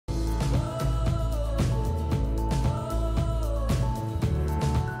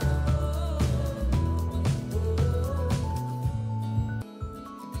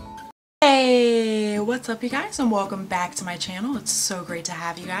What's up you guys, and welcome back to my channel. It's so great to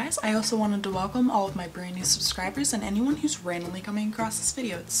have you guys. I also wanted to welcome all of my brand new subscribers and anyone who's randomly coming across this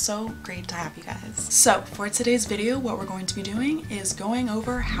video. It's so great to have you guys. So for today's video, what we're going to be doing is going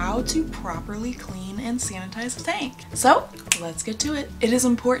over how to properly clean and sanitize a tank. So let's get to it. It is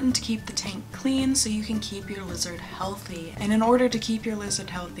important to keep the tank clean so you can keep your lizard healthy. And in order to keep your lizard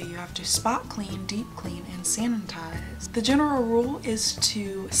healthy, you have to spot clean, deep clean, and sanitize. The general rule is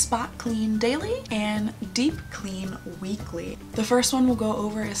to spot clean daily and deep clean weekly. The first one we'll go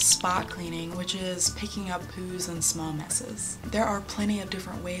over is spot cleaning, which is picking up poos and small messes. There are plenty of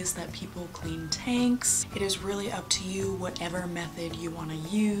different ways that people clean tanks. It is really up to you whatever method you want to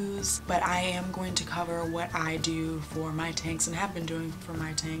use, but I am going to cover what I do for my tanks and have been doing for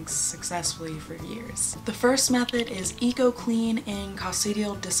my tanks successfully for years. The first method is Eco Clean in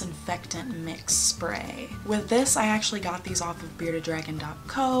Coccidial Disinfectant Mix Spray. With this, I actually got these off of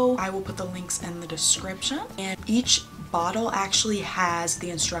beardeddragon.co. I will put the links in the description, and each bottle actually has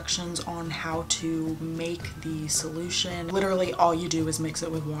the instructions on how to make the solution. Literally all you do is mix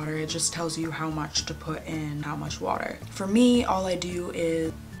it with water. It just tells you how much to put in, how much water. For me, all I do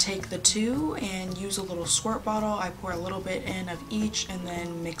is take the two and use a little squirt bottle. I pour a little bit in of each and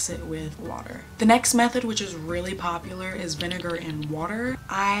then mix it with water. The next method, which is really popular, is vinegar and water.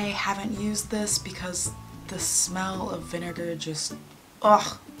 I haven't used this because the smell of vinegar just,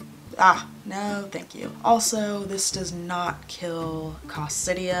 no thank you. Also, this does not kill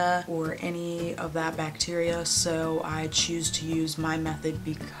Coccidia or any of that bacteria, so I choose to use my method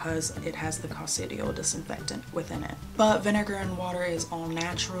because it has the Coccidial disinfectant within it. But vinegar and water is all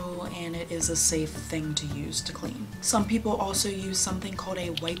natural and it is a safe thing to use to clean. Some people also use something called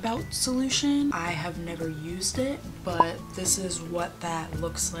a wipeout solution. I have never used it, but this is what that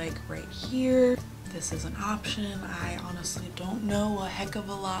looks like right here. This is an option. I honestly don't know a heck of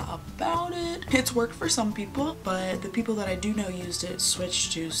a lot about it. It's worked for some people, but the people that I do know used it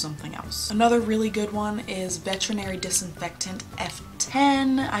switched to something else. Another really good one is Veterinary Disinfectant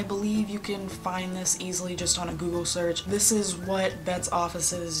F10. I believe you can find this easily just on a Google search. This is what vets'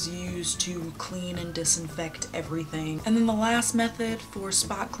 offices use to clean and disinfect everything. And then the last method for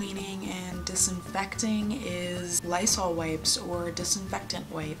spot cleaning and disinfecting is Lysol wipes or disinfectant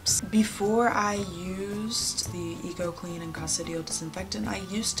wipes. Before I used the Eco Clean and Coccidial disinfectant, I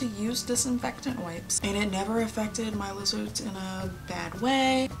used to use disinfectant wipes and it never affected my lizards in a bad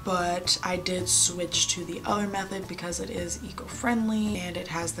way, but I did switch to the other method because it is eco-friendly and it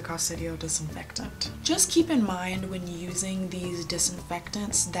has the Coccidial disinfectant. Just keep in mind when using these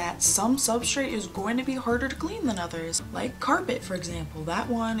disinfectants that some substrate is going to be harder to clean than others, like carpet for example. That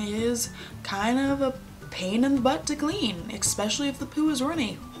one is kind of a pain in the butt to clean, especially if the poo is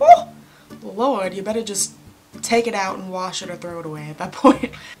runny. Whew! Lord, you better just take it out and wash it or throw it away at that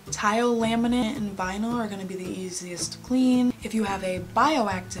point. Tile, laminate, and vinyl are going to be the easiest to clean. If you have a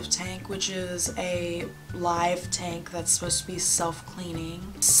bioactive tank, which is a live tank that's supposed to be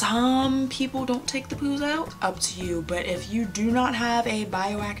self-cleaning, some people don't take the poos out, up to you, but if you do not have a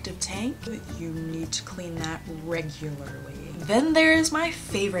bioactive tank, you need to clean that regularly. Then there is my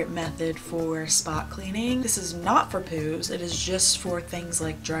favorite method for spot cleaning. This is not for poos, it is just for things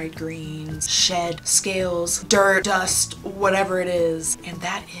like dried greens, shed, scales, dirt, dust, whatever it is. And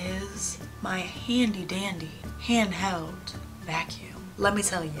that is my handy dandy handheld vacuum. Let me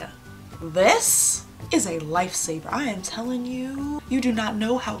tell you, this is a lifesaver. I am telling you, you do not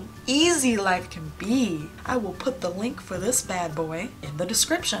know how easy life can be. I will put the link for this bad boy in the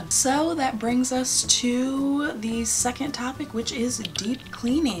description. So that brings us to the second topic, which is deep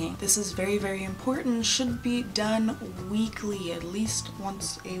cleaning. This is very, very important. Should be done weekly, at least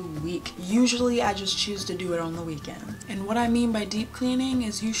once a week. Usually I just choose to do it on the weekend. And what I mean by deep cleaning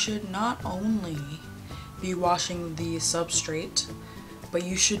is you should not only be washing the substrate, but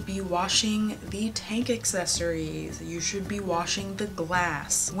you should be washing the tank accessories. You should be washing the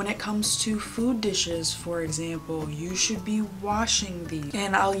glass. When it comes to food dishes, for example, you should be washing these.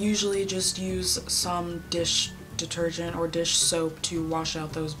 And I'll usually just use some dish detergent or dish soap to wash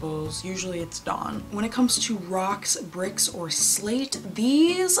out those bowls. Usually it's Dawn. When it comes to rocks, bricks, or slate,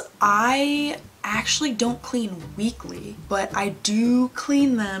 these I actually don't clean weekly, but I do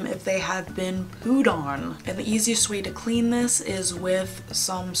clean them if they have been pooed on. And the easiest way to clean this is with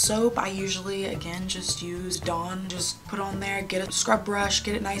some soap. I usually, again, just use Dawn. Just put on there, get a scrub brush,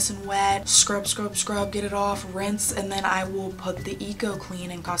 get it nice and wet, scrub, scrub, scrub, get it off, rinse, and then I will put the Eco Clean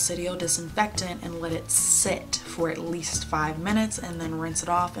and Coccidial disinfectant and let it sit for at least 5 minutes and then rinse it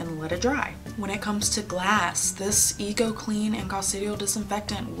off and let it dry. When it comes to glass, this Eco Clean and Coccidial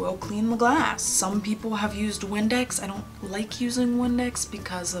disinfectant will clean the glass. Some people have used Windex. I don't like using Windex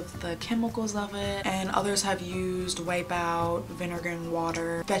because of the chemicals of it, and others have used Wipeout, vinegar and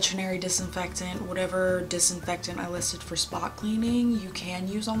water, veterinary disinfectant, whatever disinfectant I listed for spot cleaning you can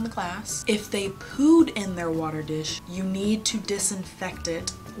use on the glass. If they pooed in their water dish, you need to disinfect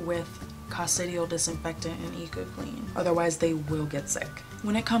it with Coccidial disinfectant and EcoClean, otherwise they will get sick.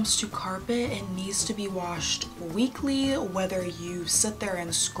 When it comes to carpet, it needs to be washed weekly, whether you sit there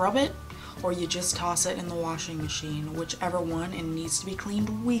and scrub it or you just toss it in the washing machine, whichever one. It needs to be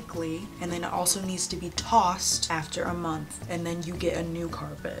cleaned weekly, and then it also needs to be tossed after a month, and then you get a new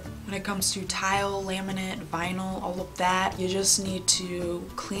carpet. When it comes to tile, laminate, vinyl, all of that, you just need to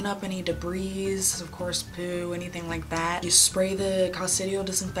clean up any debris, of course poo, anything like that. You spray the Coccidial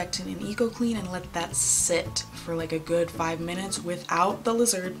disinfectant in EcoClean and let that sit for like a good 5 minutes without the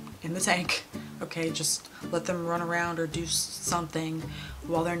lizard in the tank. Okay, just let them run around or do something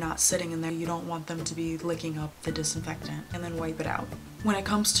while they're not sitting in there. You don't want them to be licking up the disinfectant, and then wipe it out. When it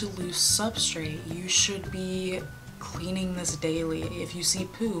comes to loose substrate, you should be cleaning this daily. If you see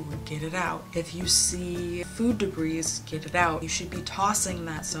poo, get it out. If you see food debris, get it out. You should be tossing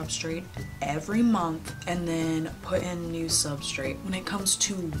that substrate every month and then put in new substrate. When it comes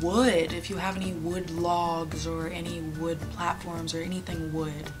to wood, if you have any wood logs or any wood platforms or anything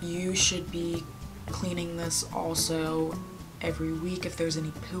wood, you should be cleaning this also every week. If there's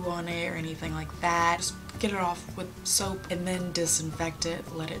any poo on it or anything like that, just get it off with soap and then disinfect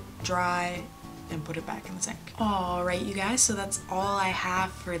it, let it dry, and put it back in the sink. Alright you guys, so that's all I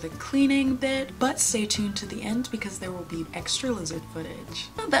have for the cleaning bit, but stay tuned to the end because there will be extra lizard footage.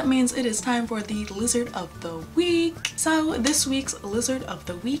 That means it is time for the lizard of the week. So this week's lizard of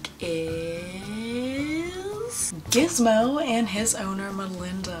the week is Gizmo and his owner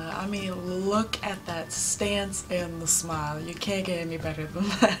Melinda. I mean, look at that stance and the smile. You can't get any better than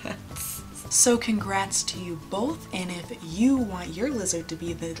that. So congrats to you both, and if you want your lizard to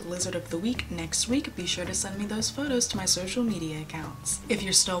be the lizard of the week next week, be sure to send me those photos to my social media accounts. If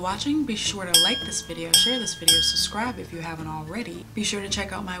you're still watching, be sure to like this video, share this video, subscribe if you haven't already. Be sure to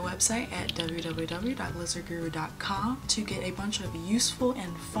check out my website at www.lizardguru.com to get a bunch of useful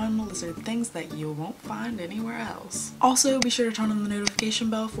and fun lizard things that you won't find anywhere else. Also, be sure to turn on the notification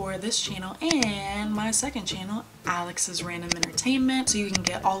bell for this channel and my second channel, Alex's Random Entertainment, so you can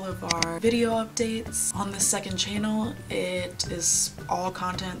get all of our video updates. On this second channel, it is all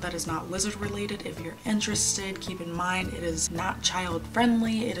content that is not lizard related. If you're interested, keep in mind it is not child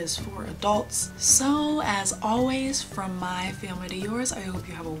friendly, it is for adults. So as always, from my family to yours, I hope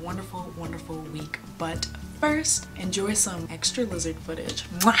you have a wonderful, wonderful week. But first, enjoy some extra lizard footage.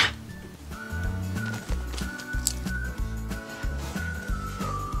 Mwah!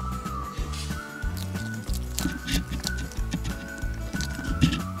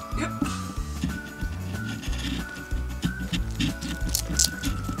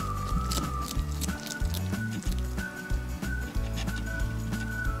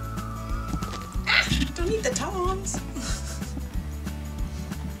 Don't eat the tongs.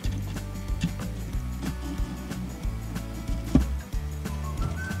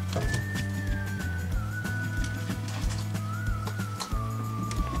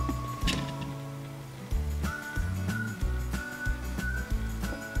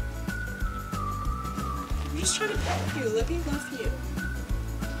 I'm just trying to pet you. Let me love you.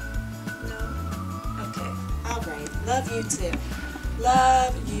 No? Okay. Alright. Love you too.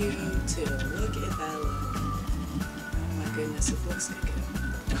 Love you too. Look at that love. Oh my goodness, it looks like it.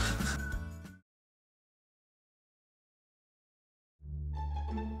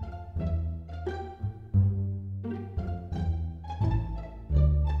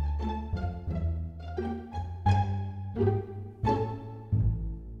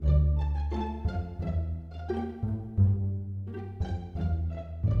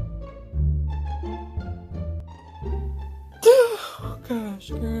 Gosh,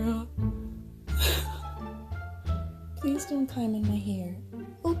 girl. Please don't climb in my hair.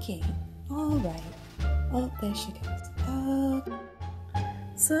 Okay. Alright. Oh, there she goes.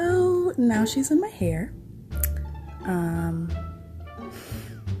 So now she's in my hair.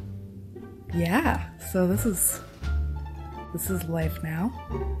 Yeah. So this is life now.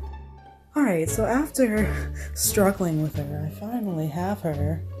 Alright, so after struggling with her, I finally have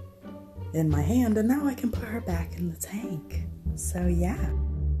her in my hand, and now I can put her back in the tank. So yeah.